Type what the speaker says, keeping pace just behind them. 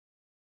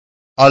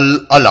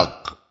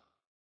العلق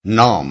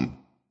نام،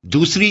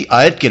 دوسری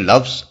آیت کے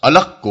لفظ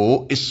علق کو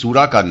اس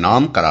سورہ کا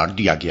نام قرار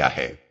دیا گیا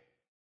ہے۔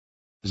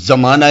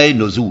 زمانہ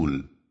نزول،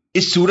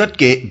 اس سورت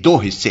کے دو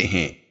حصے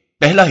ہیں۔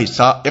 پہلا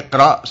حصہ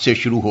اقرا سے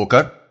شروع ہو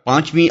کر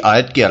 5ویں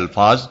آیت کے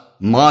الفاظ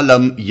ما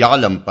لم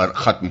یعلم پر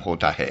ختم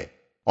ہوتا ہے،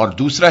 اور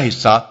دوسرا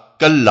حصہ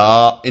کلا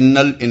ان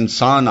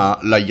الانسان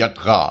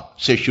لیطغی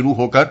سے شروع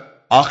ہو کر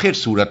آخر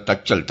سورت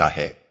تک چلتا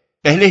ہے۔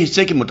 پہلے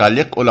حصے کے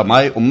متعلق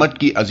علماء امت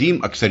کی عظیم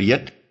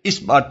اکثریت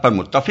اس بات پر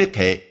متفق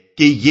ہے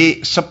کہ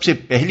یہ سب سے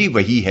پہلی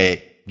وحی ہے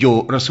جو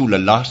رسول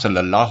اللہ صلی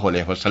اللہ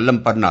علیہ وسلم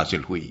پر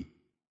نازل ہوئی۔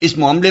 اس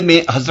معاملے میں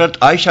حضرت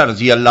عائشہ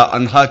رضی اللہ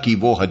عنہا کی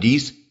وہ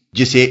حدیث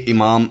جسے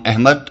امام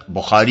احمد،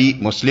 بخاری،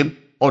 مسلم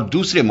اور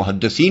دوسرے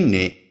محدثین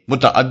نے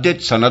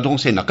متعدد سندوں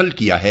سے نقل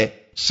کیا ہے،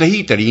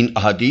 صحیح ترین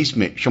احادیث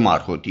میں شمار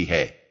ہوتی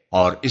ہے،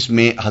 اور اس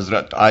میں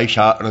حضرت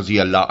عائشہ رضی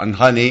اللہ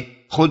عنہا نے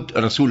خود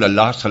رسول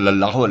اللہ صلی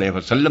اللہ علیہ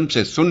وسلم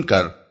سے سن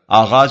کر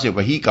آغاز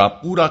وحی کا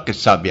پورا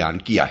قصہ بیان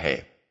کیا ہے۔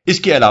 اس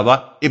کے علاوہ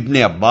ابن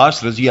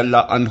عباس رضی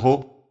اللہ عنہ،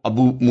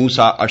 ابو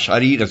موسیٰ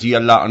اشعری رضی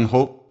اللہ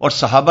عنہ اور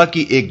صحابہ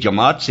کی ایک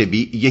جماعت سے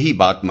بھی یہی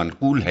بات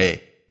منقول ہے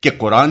کہ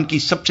قرآن کی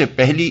سب سے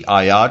پہلی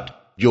آیات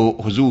جو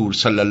حضور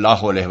صلی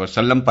اللہ علیہ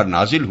وسلم پر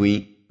نازل ہوئیں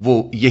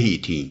وہ یہی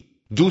تھیں۔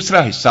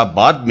 دوسرا حصہ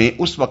بعد میں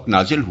اس وقت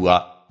نازل ہوا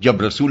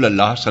جب رسول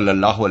اللہ صلی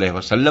اللہ علیہ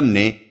وسلم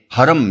نے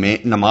حرم میں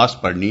نماز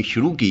پڑھنی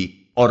شروع کی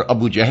اور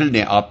ابو جہل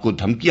نے آپ کو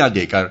دھمکیاں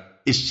دے کر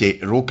اس سے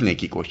روکنے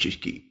کی کوشش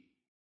کی۔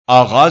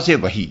 آغاز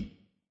وحی،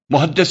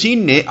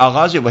 محدثین نے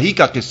آغاز وحی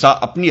کا قصہ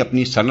اپنی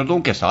اپنی سندوں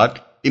کے ساتھ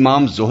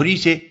امام زہری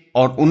سے،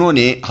 اور انہوں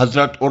نے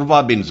حضرت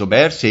عروہ بن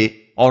زبیر سے،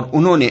 اور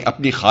انہوں نے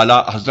اپنی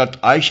خالہ حضرت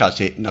عائشہ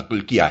سے نقل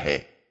کیا ہے۔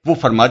 وہ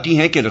فرماتی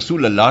ہیں کہ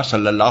رسول اللہ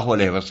صلی اللہ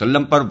علیہ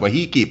وسلم پر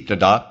وحی کی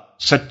ابتدا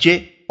سچے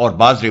اور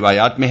بعض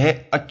روایات میں ہے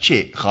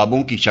اچھے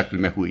خوابوں کی شکل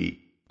میں ہوئی۔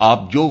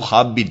 آپ جو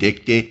خواب بھی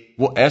دیکھتے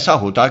وہ ایسا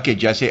ہوتا کہ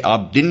جیسے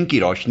آپ دن کی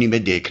روشنی میں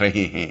دیکھ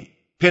رہے ہیں۔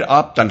 پھر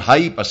آپ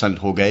تنہائی پسند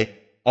ہو گئے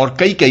اور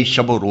کئی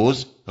شب و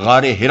روز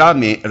غار حرا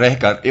میں رہ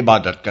کر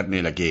عبادت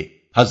کرنے لگے۔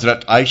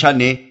 حضرت عائشہ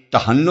نے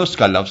تحنس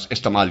کا لفظ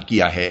استعمال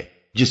کیا ہے،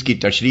 جس کی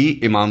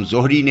تشریح امام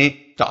زہری نے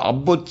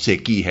تعبد سے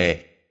کی ہے۔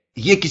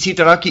 یہ کسی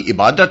طرح کی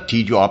عبادت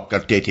تھی جو آپ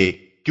کرتے تھے،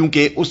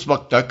 کیونکہ اس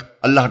وقت تک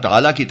اللہ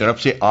تعالیٰ کی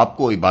طرف سے آپ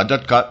کو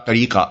عبادت کا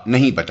طریقہ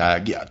نہیں بتایا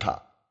گیا تھا۔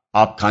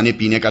 آپ کھانے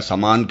پینے کا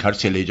سامان گھر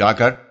سے لے جا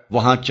کر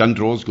وہاں چند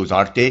روز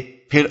گزارتے،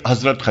 پھر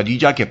حضرت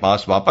خدیجہ کے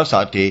پاس واپس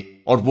آتے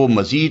اور وہ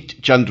مزید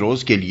چند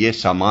روز کے لیے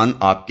سامان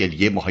آپ کے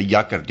لیے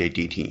مہیا کر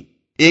دیتی تھیں۔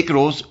 ایک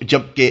روز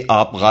جب کہ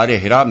آپ غار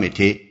حرا میں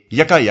تھے،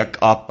 یکایک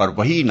آپ پر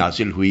وحی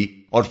نازل ہوئی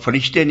اور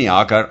فرشتے نے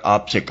آ کر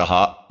آپ سے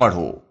کہا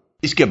پڑھو۔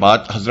 اس کے بعد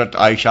حضرت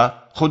عائشہ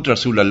خود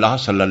رسول اللہ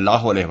صلی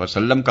اللہ علیہ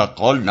وسلم کا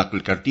قول نقل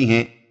کرتی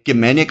ہیں کہ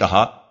میں نے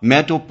کہا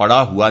میں تو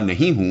پڑا ہوا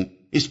نہیں ہوں۔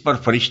 اس پر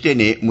فرشتے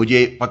نے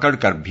مجھے پکڑ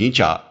کر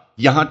بھینچا،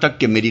 یہاں تک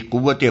کہ میری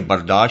قوت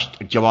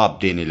برداشت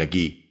جواب دینے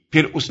لگی۔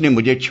 پھر اس نے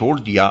مجھے چھوڑ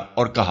دیا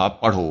اور کہا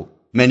پڑھو۔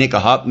 میں نے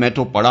کہا میں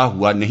تو پڑا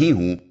ہوا نہیں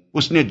ہوں۔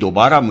 اس نے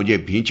دوبارہ مجھے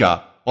بھینچا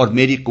اور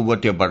میری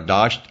قوت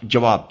برداشت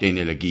جواب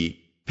دینے لگی۔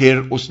 پھر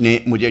اس نے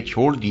مجھے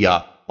چھوڑ دیا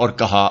اور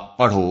کہا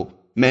پڑھو۔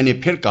 میں نے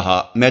پھر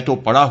کہا میں تو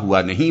پڑا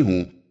ہوا نہیں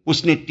ہوں۔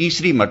 اس نے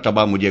تیسری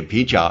مرتبہ مجھے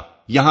بھینچا،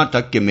 یہاں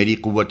تک کہ میری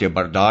قوت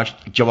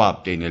برداشت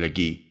جواب دینے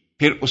لگی۔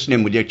 پھر اس نے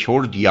مجھے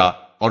چھوڑ دیا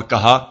اور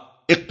کہا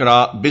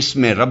اقرا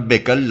بسم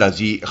ربک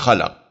الذی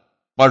خلق،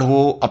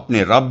 پڑھو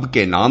اپنے رب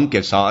کے نام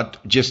کے ساتھ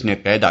جس نے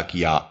پیدا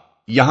کیا،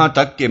 یہاں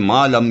تک کہ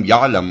ما لم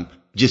یعلم،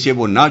 جسے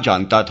وہ نہ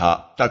جانتا تھا،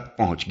 تک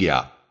پہنچ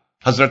گیا۔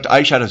 حضرت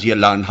عائشہ رضی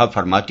اللہ عنہا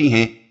فرماتی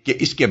ہیں کہ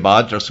اس کے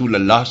بعد رسول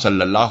اللہ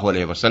صلی اللہ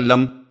علیہ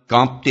وسلم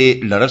کانپتے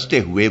لرزتے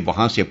ہوئے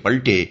وہاں سے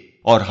پلٹے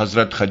اور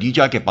حضرت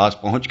خدیجہ کے پاس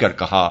پہنچ کر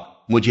کہا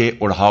مجھے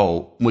اڑھاؤ،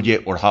 مجھے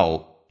اڑھاؤ۔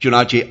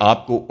 چنانچہ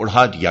آپ کو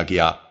اڑھا دیا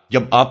گیا۔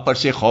 جب آپ پر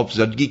سے خوف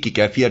زدگی کی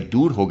کیفیت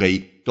دور ہو گئی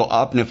تو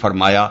آپ نے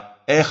فرمایا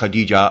اے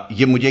خدیجہ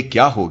یہ مجھے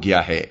کیا ہو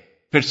گیا ہے؟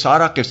 پھر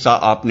سارا قصہ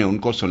آپ نے ان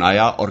کو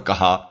سنایا اور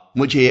کہا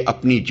مجھے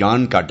اپنی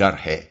جان کا ڈر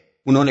ہے۔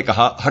 انہوں نے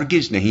کہا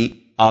ہرگز نہیں،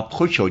 آپ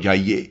خوش ہو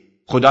جائیے،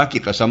 خدا کی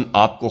قسم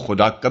آپ کو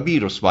خدا کبھی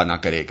رسوا نہ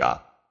کرے گا۔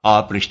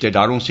 آپ رشتہ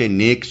داروں سے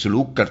نیک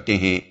سلوک کرتے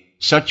ہیں،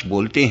 سچ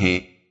بولتے ہیں۔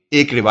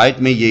 ایک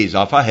روایت میں یہ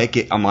اضافہ ہے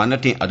کہ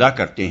امانتیں ادا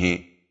کرتے ہیں،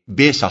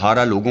 بے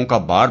سہارا لوگوں کا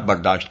بار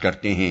برداشت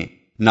کرتے ہیں،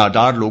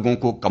 نادار لوگوں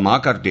کو کما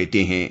کر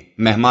دیتے ہیں،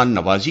 مہمان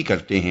نوازی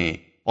کرتے ہیں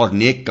اور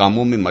نیک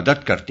کاموں میں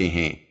مدد کرتے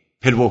ہیں۔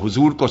 پھر وہ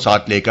حضور کو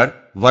ساتھ لے کر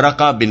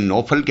ورقہ بن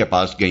نوفل کے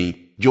پاس گئیں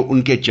جو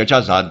ان کے چچا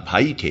زاد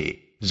بھائی تھے۔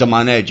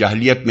 زمانہ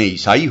جاہلیت میں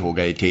عیسائی ہو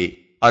گئے تھے،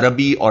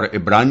 عربی اور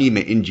عبرانی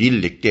میں انجیل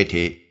لکھتے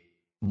تھے،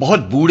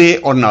 بہت بوڑھے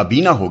اور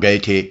نابینا ہو گئے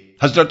تھے۔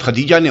 حضرت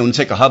خدیجہ نے ان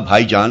سے کہا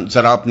بھائی جان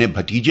ذرا اپنے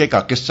بھتیجے کا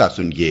قصہ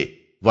سنیے۔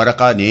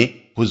 ورقہ نے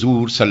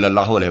حضور صلی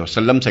اللہ علیہ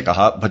وسلم سے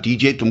کہا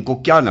بھتیجے تم کو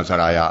کیا نظر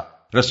آیا؟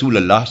 رسول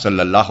اللہ صلی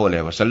اللہ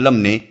علیہ وسلم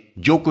نے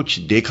جو کچھ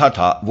دیکھا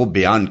تھا وہ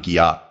بیان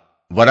کیا۔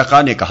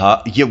 ورقہ نے کہا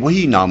یہ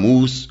وہی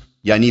ناموس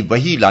یعنی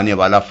وہی لانے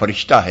والا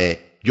فرشتہ ہے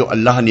جو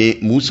اللہ نے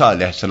موسیٰ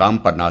علیہ السلام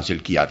پر نازل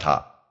کیا تھا۔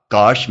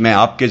 کاش میں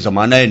آپ کے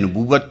زمانہ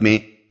نبوت میں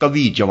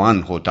قوی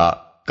جوان ہوتا،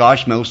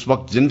 کاش میں اس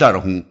وقت زندہ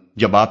رہوں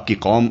جب آپ کی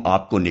قوم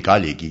آپ کو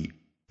نکالے گی۔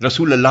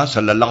 رسول اللہ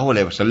صلی اللہ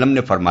علیہ وسلم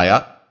نے فرمایا،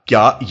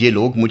 کیا یہ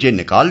لوگ مجھے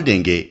نکال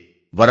دیں گے؟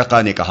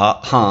 ورقہ نے کہا،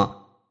 ہاں،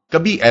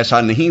 کبھی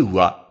ایسا نہیں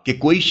ہوا کہ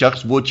کوئی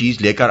شخص وہ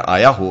چیز لے کر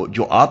آیا ہو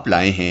جو آپ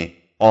لائے ہیں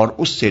اور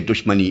اس سے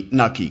دشمنی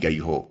نہ کی گئی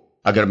ہو۔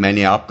 اگر میں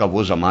نے آپ کا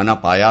وہ زمانہ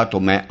پایا تو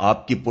میں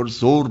آپ کی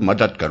پرزور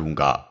مدد کروں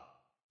گا۔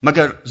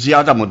 مگر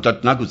زیادہ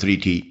مدت نہ گزری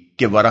تھی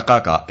کہ ورقہ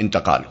کا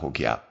انتقال ہو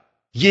گیا۔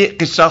 یہ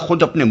قصہ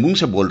خود اپنے منہ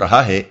سے بول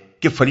رہا ہے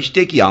کہ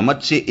فرشتے کی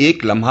آمد سے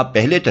ایک لمحہ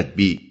پہلے تک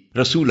بھی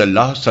رسول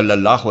اللہ صلی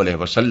اللہ علیہ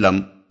وسلم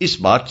اس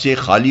بات سے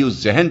خالی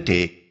الذہن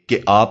تھے کہ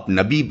آپ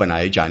نبی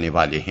بنائے جانے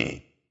والے ہیں۔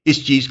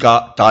 اس چیز کا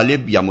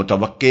طالب یا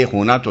متوقع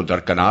ہونا تو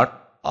درکنار،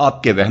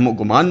 آپ کے وہم و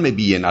گمان میں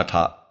بھی یہ نہ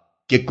تھا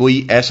کہ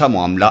کوئی ایسا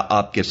معاملہ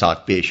آپ کے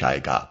ساتھ پیش آئے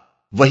گا۔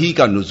 وحی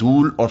کا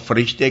نزول اور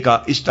فرشتے کا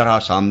اس طرح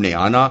سامنے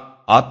آنا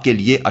آپ کے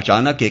لیے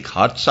اچانک ایک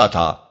حادثہ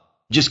تھا،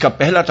 جس کا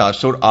پہلا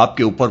تاثر آپ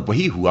کے اوپر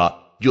وہی ہوا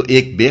جو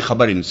ایک بے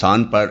خبر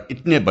انسان پر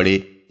اتنے بڑے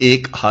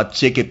ایک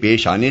حادثے کے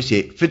پیش آنے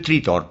سے فطری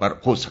طور پر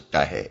ہو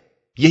سکتا ہے۔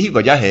 یہی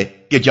وجہ ہے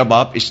کہ جب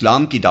آپ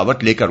اسلام کی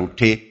دعوت لے کر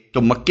اٹھے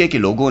تو مکے کے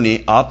لوگوں نے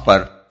آپ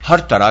پر ہر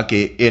طرح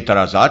کے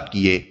اعتراضات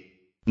کیے،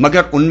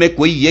 مگر ان میں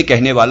کوئی یہ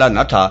کہنے والا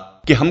نہ تھا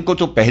کہ ہم کو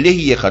تو پہلے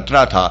ہی یہ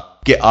خطرہ تھا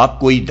کہ آپ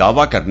کوئی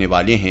دعویٰ کرنے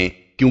والے ہیں،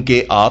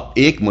 کیونکہ آپ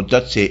ایک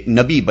مدت سے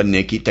نبی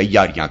بننے کی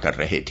تیاریاں کر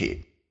رہے تھے۔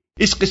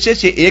 اس قصے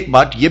سے ایک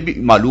بات یہ بھی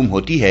معلوم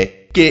ہوتی ہے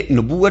کہ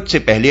نبوت سے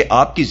پہلے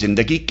آپ کی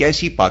زندگی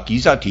کیسی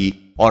پاکیزہ تھی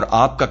اور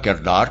آپ کا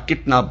کردار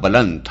کتنا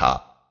بلند تھا۔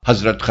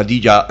 حضرت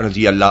خدیجہ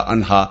رضی اللہ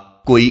عنہا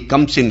کوئی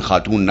کم سن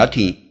خاتون نہ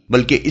تھیں،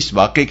 بلکہ اس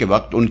واقعے کے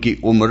وقت ان کی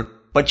عمر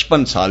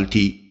 55 سال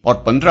تھی اور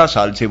 15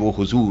 سال سے وہ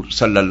حضور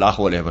صلی اللہ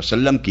علیہ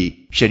وسلم کی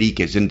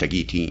شریک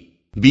زندگی تھیں۔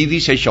 بیوی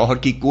سے شوہر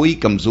کی کوئی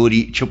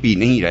کمزوری چھپی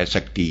نہیں رہ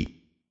سکتی۔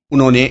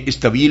 انہوں نے اس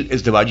طویل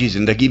ازدواجی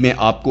زندگی میں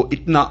آپ کو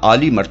اتنا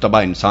عالی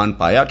مرتبہ انسان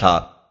پایا تھا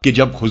کہ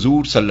جب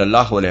حضور صلی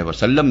اللہ علیہ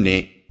وسلم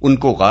نے ان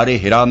کو غار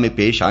حرا میں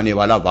پیش آنے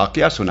والا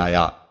واقعہ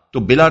سنایا تو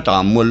بلا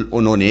تعمل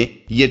انہوں نے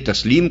یہ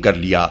تسلیم کر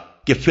لیا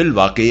کہ فی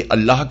الواقع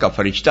اللہ کا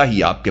فرشتہ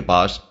ہی آپ کے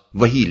پاس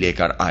وحی لے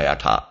کر آیا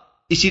تھا۔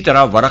 اسی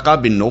طرح ورقہ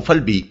بن نوفل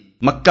بھی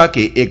مکہ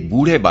کے ایک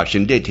بوڑھے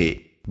باشندے تھے،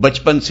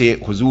 بچپن سے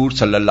حضور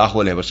صلی اللہ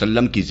علیہ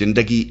وسلم کی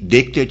زندگی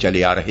دیکھتے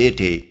چلے آ رہے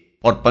تھے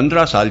اور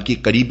 15 سال کی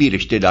قریبی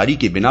رشتہ داری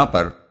کی بنا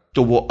پر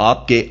تو وہ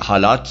آپ کے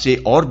حالات سے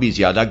اور بھی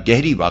زیادہ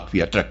گہری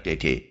واقفیت رکھتے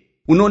تھے۔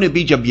 انہوں نے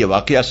بھی جب یہ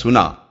واقعہ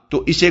سنا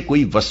تو اسے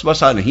کوئی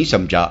وسوسہ نہیں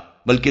سمجھا،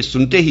 بلکہ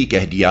سنتے ہی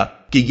کہہ دیا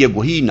کہ یہ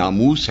وہی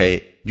ناموس ہے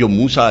جو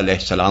موسیٰ علیہ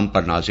السلام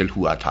پر نازل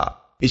ہوا تھا۔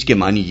 اس کے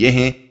معنی یہ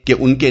ہیں کہ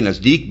ان کے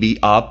نزدیک بھی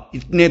آپ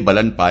اتنے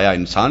بلند پایا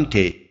انسان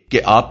تھے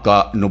کہ آپ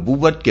کا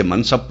نبوت کے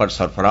منصب پر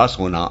سرفراز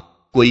ہونا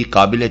کوئی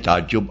قابل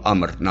تعجب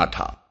امر نہ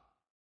تھا۔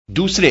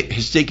 دوسرے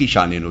حصے کی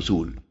شان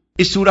نزول۔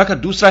 اس سورہ کا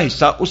دوسرا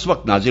حصہ اس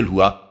وقت نازل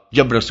ہوا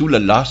جب رسول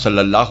اللہ صلی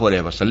اللہ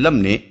علیہ وسلم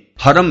نے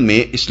حرم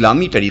میں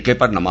اسلامی طریقے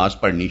پر نماز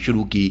پڑھنی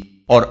شروع کی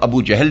اور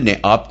ابو جہل نے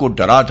آپ کو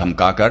ڈرا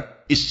دھمکا کر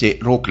اس سے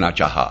روکنا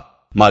چاہا۔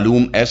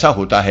 معلوم ایسا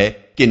ہوتا ہے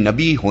کہ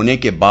نبی ہونے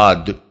کے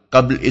بعد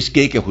قبل اس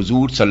کے کہ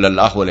حضور صلی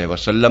اللہ علیہ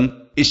وسلم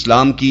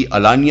اسلام کی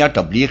علانیہ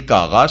تبلیغ کا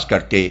آغاز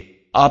کرتے،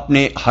 آپ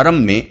نے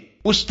حرم میں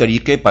اس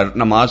طریقے پر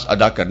نماز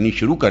ادا کرنی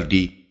شروع کر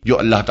دی جو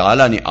اللہ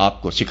تعالیٰ نے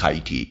آپ کو سکھائی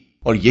تھی،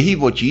 اور یہی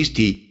وہ چیز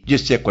تھی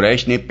جس سے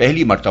قریش نے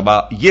پہلی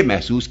مرتبہ یہ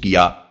محسوس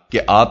کیا کہ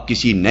آپ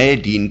کسی نئے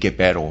دین کے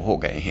پیرو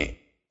ہو گئے ہیں۔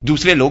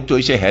 دوسرے لوگ تو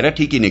اسے حیرت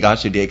ہی کی نگاہ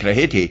سے دیکھ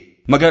رہے تھے،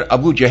 مگر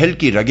ابو جہل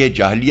کی رگے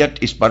جاہلیت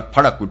اس پر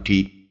پھڑک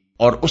اٹھی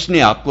اور اس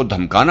نے آپ کو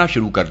دھمکانا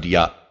شروع کر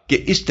دیا کہ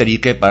اس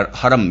طریقے پر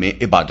حرم میں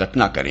عبادت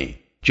نہ کریں۔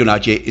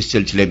 چنانچہ اس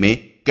سلسلے میں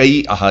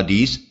کئی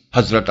احادیث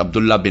حضرت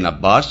عبداللہ بن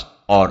عباس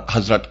اور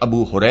حضرت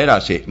ابو ہریرہ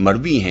سے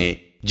مروی ہیں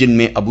جن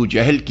میں ابو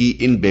جہل کی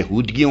ان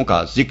بےہودگیوں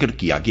کا ذکر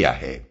کیا گیا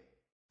ہے۔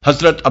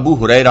 حضرت ابو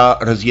ہریرہ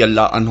رضی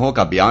اللہ عنہ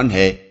کا بیان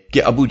ہے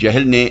کہ ابو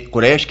جہل نے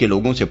قریش کے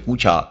لوگوں سے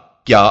پوچھا،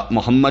 کیا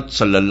محمد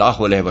صلی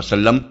اللہ علیہ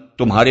وسلم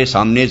تمہارے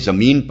سامنے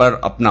زمین پر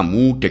اپنا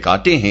منہ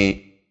ٹکاتے ہیں؟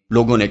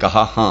 لوگوں نے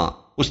کہا ہاں۔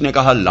 اس نے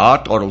کہا،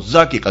 لات اور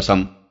عزا کی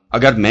قسم،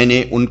 اگر میں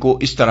نے ان کو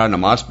اس طرح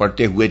نماز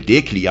پڑھتے ہوئے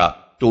دیکھ لیا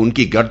تو ان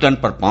کی گردن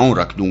پر پاؤں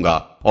رکھ دوں گا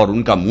اور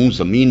ان کا منہ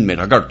زمین میں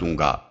رگڑ دوں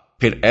گا۔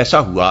 پھر ایسا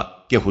ہوا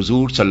کہ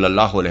حضور صلی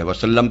اللہ علیہ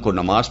وسلم کو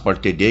نماز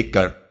پڑھتے دیکھ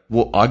کر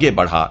وہ آگے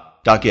بڑھا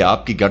تاکہ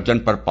آپ کی گردن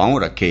پر پاؤں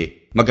رکھے،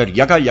 مگر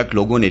یکا یک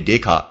لوگوں نے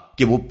دیکھا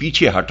کہ وہ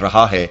پیچھے ہٹ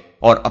رہا ہے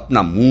اور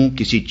اپنا منہ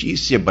کسی چیز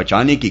سے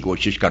بچانے کی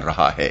کوشش کر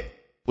رہا ہے۔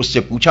 اس سے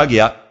پوچھا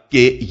گیا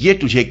کہ یہ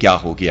تجھے کیا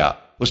ہو گیا؟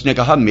 اس نے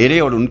کہا، میرے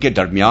اور ان کے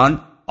درمیان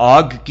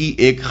آگ کی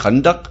ایک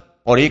خندق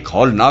اور ایک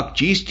ہولناک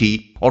چیز تھی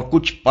اور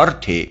کچھ پر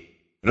تھے۔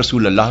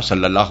 رسول اللہ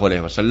صلی اللہ علیہ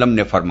وسلم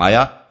نے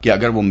فرمایا کہ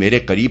اگر وہ میرے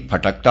قریب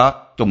پھٹکتا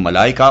تو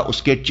ملائکہ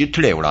اس کے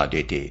چتھڑے اڑا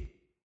دیتے۔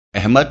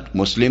 احمد،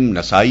 مسلم،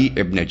 نسائی،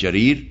 ابن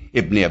جریر،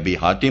 ابن ابی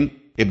حاتم،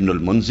 ابن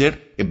المنذر،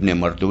 ابن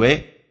مردوے،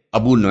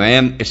 ابو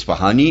نعیم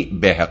اصفہانی،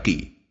 بیہقی۔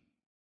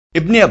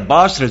 ابن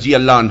عباس رضی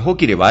اللہ عنہ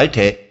کی روایت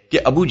ہے کہ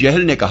ابو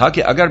جہل نے کہا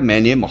کہ اگر میں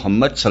نے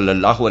محمد صلی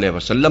اللہ علیہ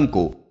وسلم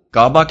کو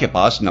کعبہ کے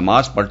پاس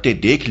نماز پڑھتے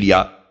دیکھ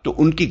لیا تو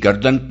ان کی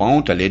گردن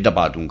پاؤں تلے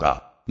دبا دوں گا۔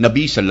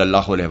 نبی صلی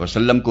اللہ علیہ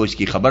وسلم کو اس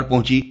کی خبر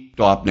پہنچی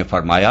تو آپ نے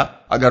فرمایا،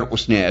 اگر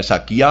اس نے ایسا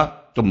کیا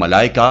تو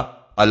ملائکہ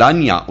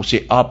علانیہ اسے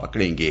آ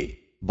پکڑیں گے۔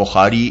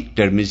 بخاری،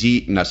 ترمذی،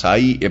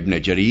 نسائی، ابن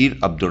جریر،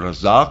 عبد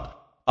الرزاق،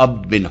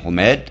 عبد بن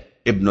حمید،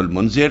 ابن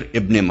المنذر،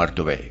 ابن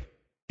مردوے۔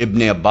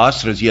 ابن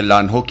عباس رضی اللہ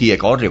عنہ کی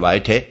ایک اور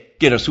روایت ہے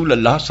کہ رسول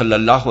اللہ صلی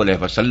اللہ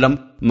علیہ وسلم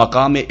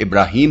مقام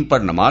ابراہیم پر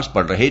نماز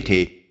پڑھ رہے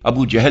تھے،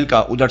 ابو جہل کا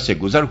ادھر سے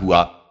گزر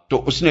ہوا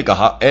تو اس نے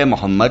کہا، اے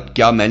محمد،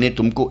 کیا میں نے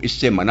تم کو اس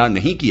سے منع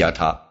نہیں کیا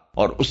تھا؟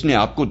 اور اس نے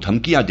آپ کو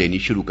دھمکیاں دینی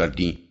شروع کر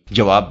دیں۔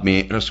 جواب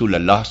میں رسول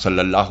اللہ صلی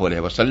اللہ علیہ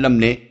وسلم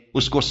نے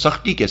اس کو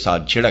سختی کے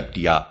ساتھ جھڑک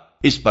دیا۔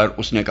 اس پر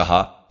اس نے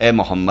کہا، اے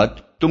محمد،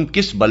 تم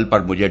کس بل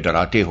پر مجھے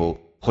ڈراتے ہو؟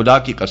 خدا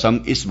کی قسم،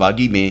 اس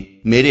وادی میں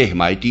میرے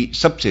حمایتی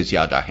سب سے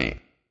زیادہ ہیں۔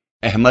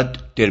 احمد،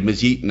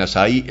 ترمذی،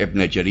 نسائی،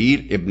 ابن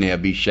جریر، ابن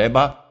ابی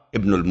شیبہ،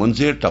 ابن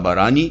المنذر،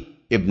 طبرانی،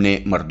 ابن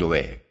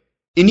مردوے۔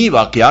 انہی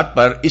واقعات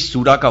پر اس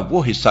سورہ کا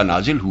وہ حصہ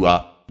نازل ہوا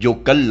جو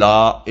کلا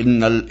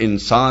ان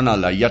الانسان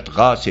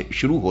لیطغی سے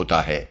شروع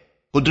ہوتا ہے۔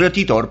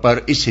 قدرتی طور پر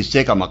اس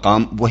حصے کا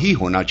مقام وہی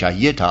ہونا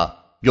چاہیے تھا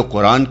جو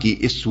قرآن کی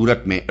اس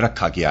سورت میں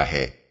رکھا گیا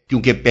ہے،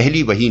 کیونکہ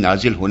پہلی وحی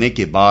نازل ہونے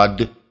کے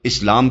بعد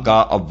اسلام کا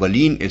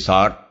اولین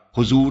اظہار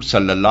حضور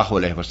صلی اللہ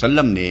علیہ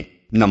وسلم نے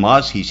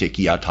نماز ہی سے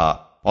کیا تھا،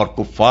 اور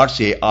کفار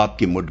سے آپ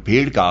کی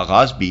مٹبھیڑ کا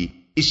آغاز بھی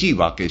اسی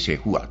واقعے سے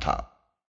ہوا تھا۔